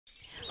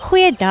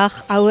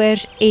Goeiedag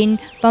ouers en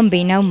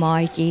Bambino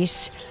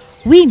maatjies.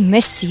 We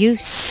miss you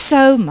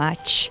so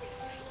much.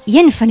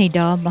 Een van die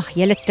dae mag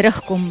julle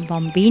terugkom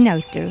Bambino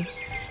toe.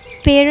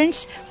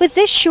 Parents, with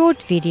this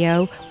short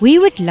video, we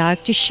would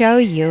like to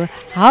show you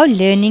how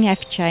learning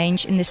have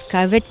changed in this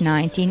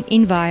COVID-19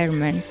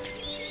 environment.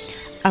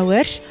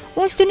 Ouers,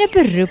 ons doen 'n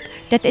beroep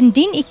dat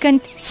indien u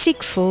kind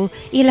siek voel,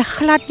 julle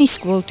glad nie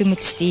skool toe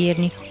moet stuur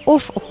nie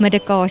of op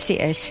medikasie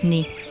is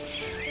nie.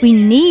 We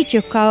need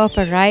your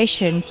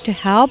cooperation to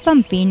help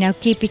Bambino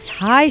keep its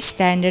high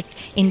standard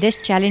in these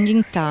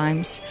challenging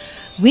times.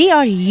 We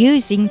are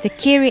using the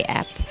Creche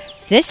app.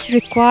 This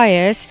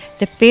requires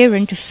the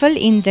parent to fill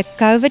in the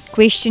COVID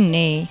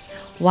questionnaire.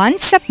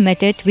 Once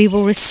submitted, we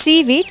will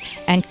receive it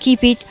and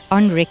keep it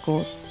on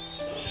record.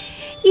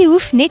 U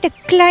hoef net 'n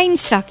klein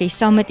sakkie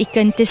saam met u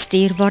kind te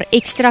stuur waar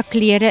ekstra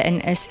klere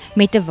in is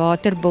met 'n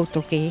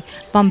waterbotteltjie.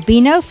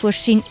 Bambino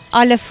voorsien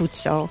alle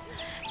voedsel.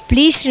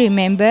 Please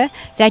remember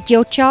that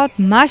your child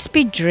must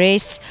be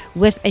dressed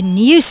with a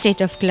new set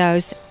of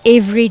clothes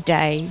every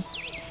day.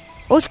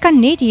 Ons kan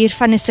net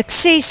hiervan 'n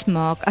sukses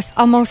maak as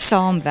almal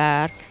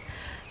saamwerk.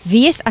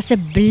 Wees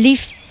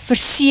asseblief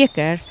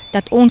verseker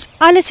dat ons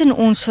alles in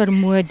ons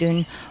vermoë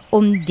doen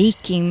om die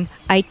kiem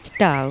uit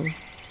te hou.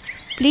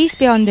 Please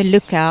be on the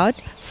lookout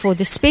for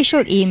the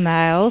special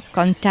email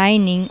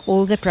containing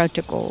all the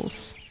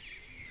protocols.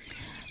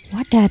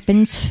 What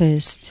happens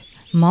first?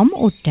 Mom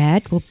or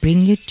dad will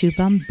bring you to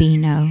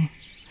Bambino.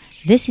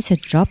 This is a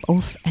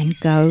drop-off and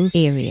go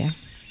area.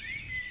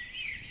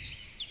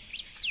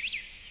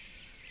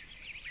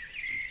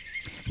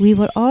 We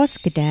will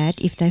ask dad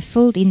if they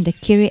filled in the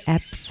Creche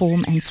app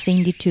form and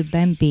send it to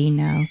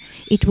Bambino.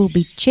 It will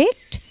be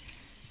checked.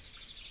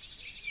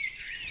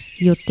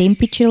 Your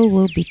temperature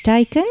will be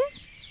taken.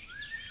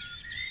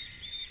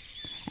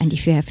 And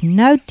if you have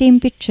no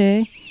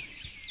temperature,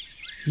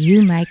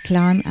 you may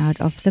climb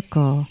out of the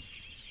car.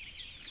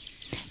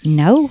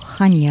 Nou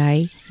gaan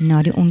jy na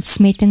die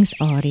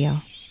ontsmettingsarea.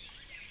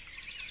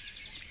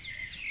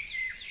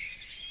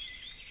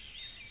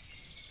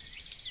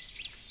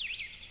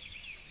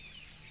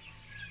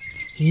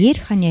 Hier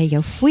gaan jy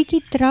jou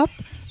voetjie trap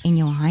en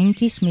jou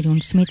handjies met die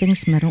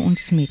ontsmettingsmiddel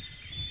ontsmet.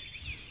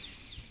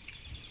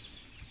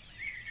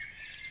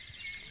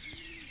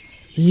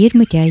 Hier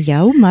moet jy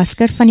jou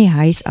masker van die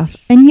huis af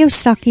in jou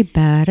sakkie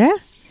bære.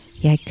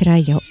 Jy kry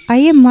jou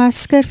eie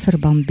masker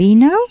vir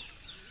Bambino.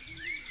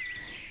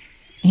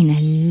 En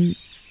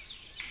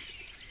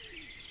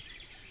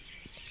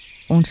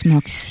ons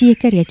maak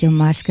seker jy het jou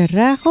masker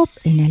regop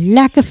en 'n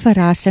lekker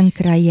verrassing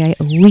kry jy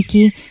 'n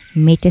hoedjie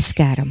met 'n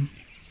skerm.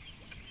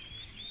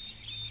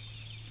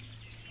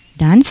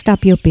 Dan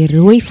stap jy op die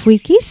rooi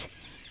voetjies.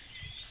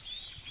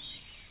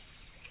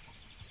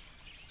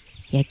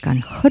 Jy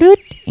kan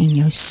groet en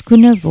jou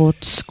skoene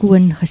word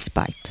skoon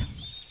gespuit.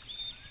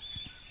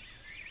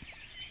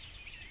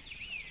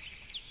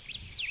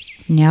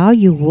 Now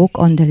you walk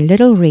on the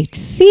little red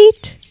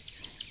feet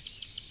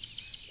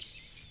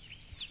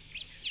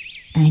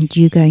and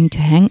you're going to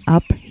hang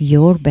up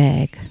your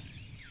bag.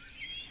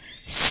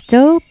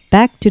 Still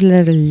back to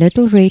the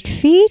little red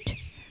feet.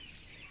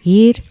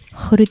 Hier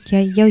groet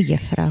jy jou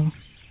juffrou.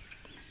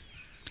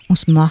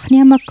 Ons mag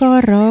nie aan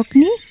mekaar raak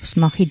nie, ons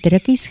mag nie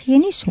drukkies gee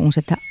nie, so ons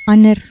het 'n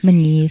ander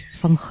manier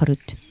van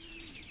groet.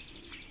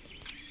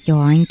 Jou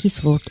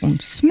handjies word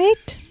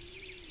ontsmet.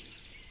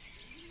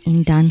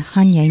 En dan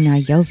gaan jy na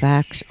jou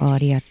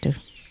werksarea toe.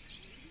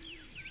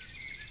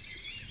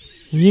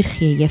 Hier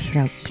gee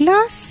juffrou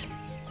klas.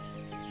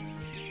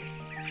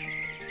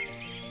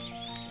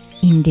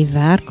 En die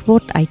werk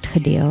word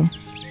uitgedeel.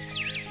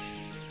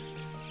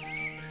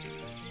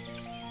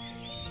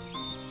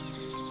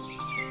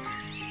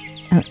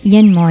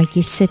 Een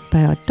maatjie sit by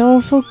haar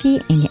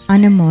tafeltjie en die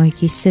ander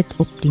maatjie sit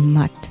op die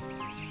mat.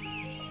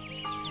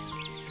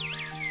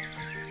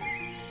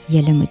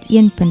 Julle moet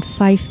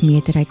 1.5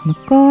 meter uit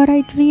mekaar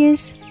uit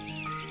wees.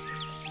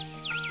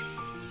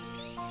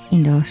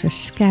 En daar's 'n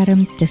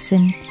skerm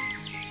tussen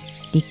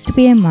die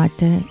twee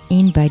matte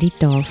en by die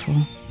tafel.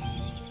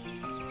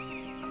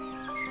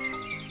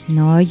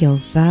 Na jou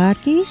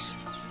werkies,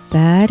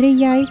 bære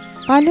jy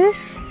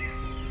alles.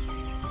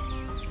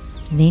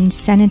 Then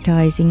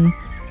sanitizing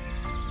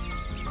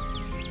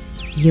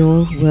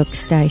your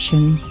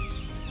workstation.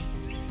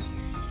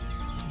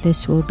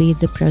 This will be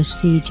the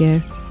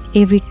procedure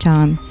every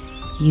time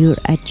you're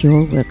at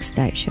your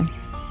workstation.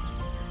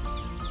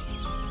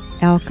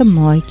 Elke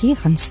maatjie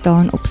gaan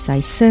staan op sy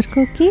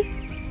sirkeltjie.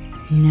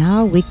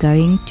 Now we're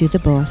going to the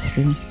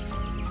bathroom.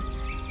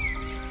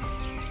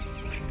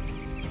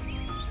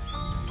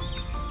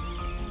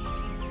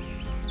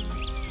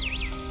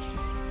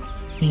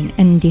 En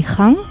in die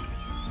gang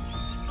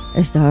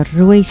is daar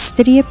rooi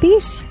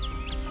streepies.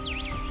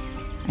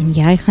 En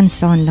jy gaan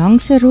staan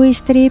langs 'n rooi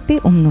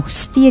streepie om nog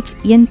steeds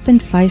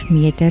 1.5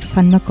 meter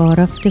van mekaar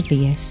af te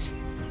wees.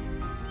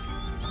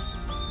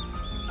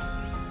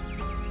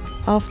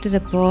 After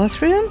the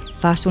bathroom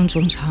was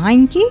ons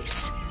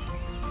handjies.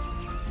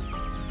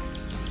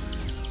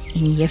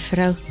 En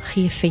juffrou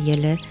gee vir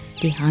julle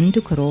die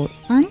handdoekrol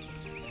aan.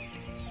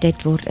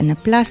 Dit word in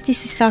 'n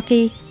plastiese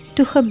sakkie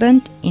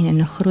toegebind en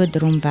in 'n groot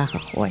drom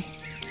weggegooi.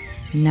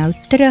 Nou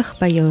terug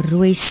by jou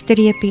rooi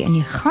streepie in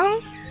die gang.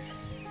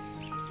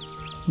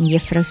 En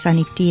juffrou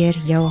saniteer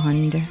jou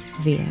hande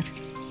weer.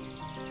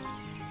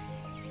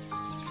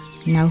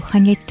 Nou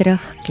gaan jy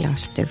terug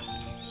klas toe.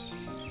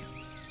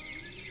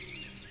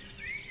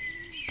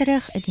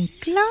 Terug in die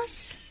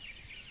klas.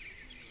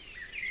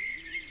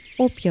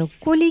 Op jou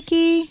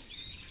kolletjie.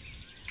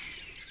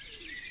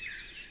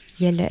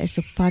 Julle is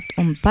op pad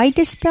om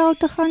buitespel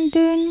te gaan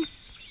doen.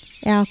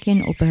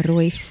 Elkeen op 'n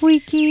rooi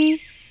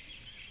voetjie.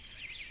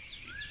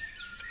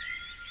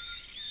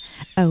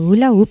 'n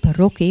hula hoop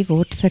rokkie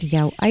word vir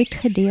jou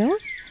uitgedeel,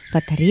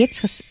 wat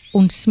reeds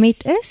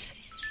ontsmet is,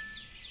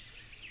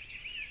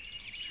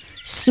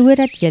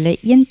 sodat julle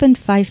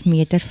 1.5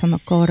 meter van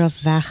mekaar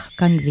af weg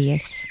kan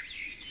wees.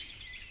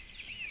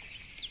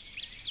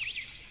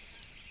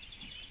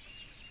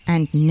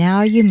 And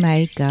now you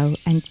may go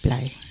and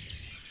play.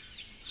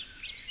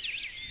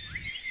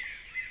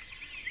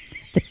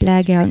 The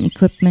playground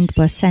equipment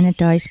was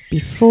sanitized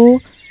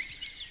before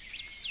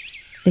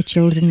the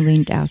children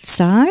went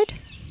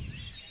outside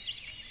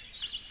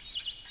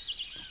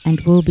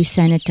and will be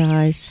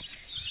sanitized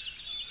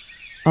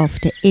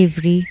after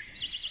every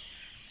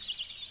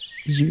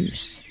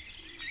use.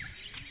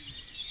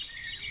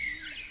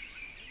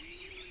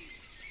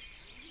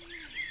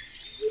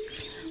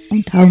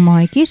 Onthou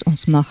maatjies,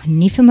 ons mag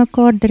nie vir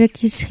mekaar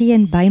drukkies gee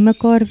en by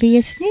mekaar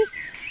wees nie.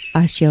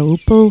 As jou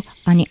hoepel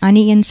aan die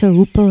ander een se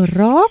hoepel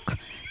raak,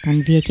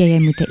 dan weet jy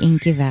moet 'n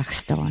entjie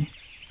wegstaan.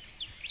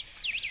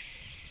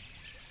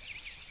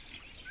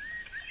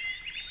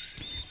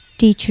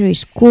 Teacher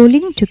is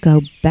calling to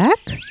go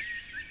back.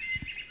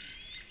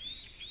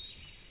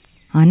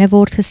 Hande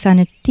word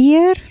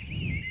gesaniteer.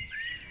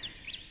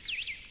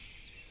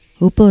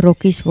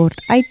 Hoepelrokkies word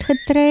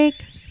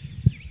uitgetrek.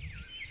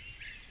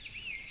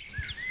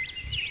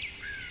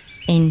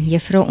 En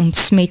juffrou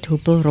ontsmet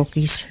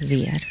hoepelrokkies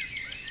weer.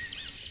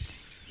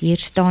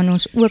 Hier staan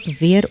ons ook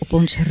weer op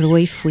ons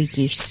rooi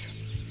voetjies.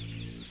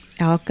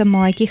 Elke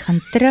maatjie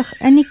gaan terug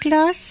in die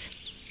klas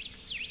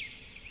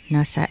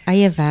na sy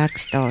eie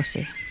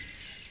werkstasie.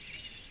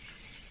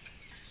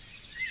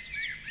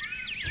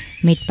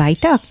 Met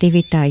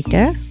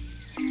buiteaktiwiteite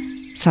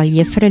sal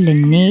juffrou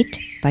Lenet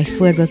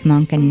byvoorbeeld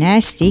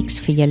Mancanastics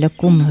vir julle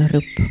kom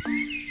roep.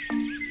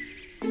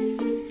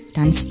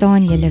 Dan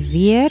staan julle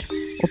weer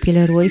op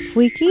julle rooi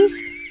voetjies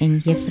en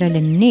juffrou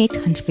Lenet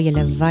gaan vir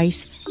julle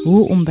wys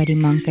hoe om by die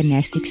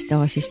Mancanastics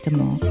stasies te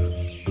maak.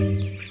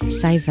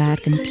 Sy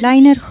werk in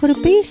kleiner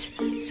groepies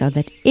so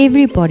that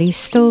everybody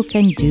still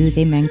can do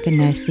their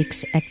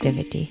Mancanastics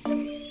activity.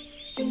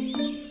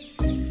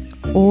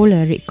 All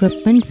her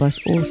equipment was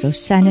also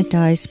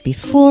sanitized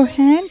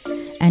beforehand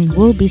and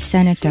will be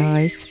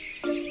sanitized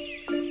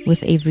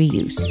with every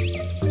use.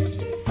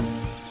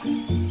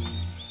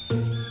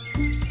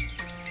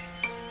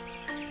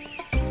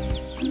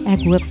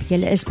 Ek hoop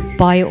julle is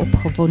baie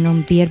opgewonde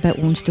om weer by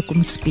ons te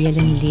kom speel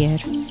en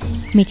leer.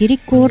 Met hierdie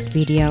kort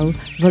video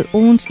wil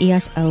ons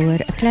as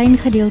ouer 'n klein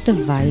gedeelte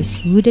wys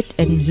hoe dit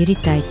in hierdie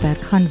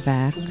tydperk gaan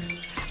werk.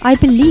 I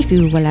believe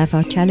we will have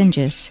our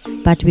challenges,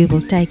 but we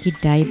will take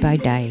it day by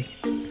day.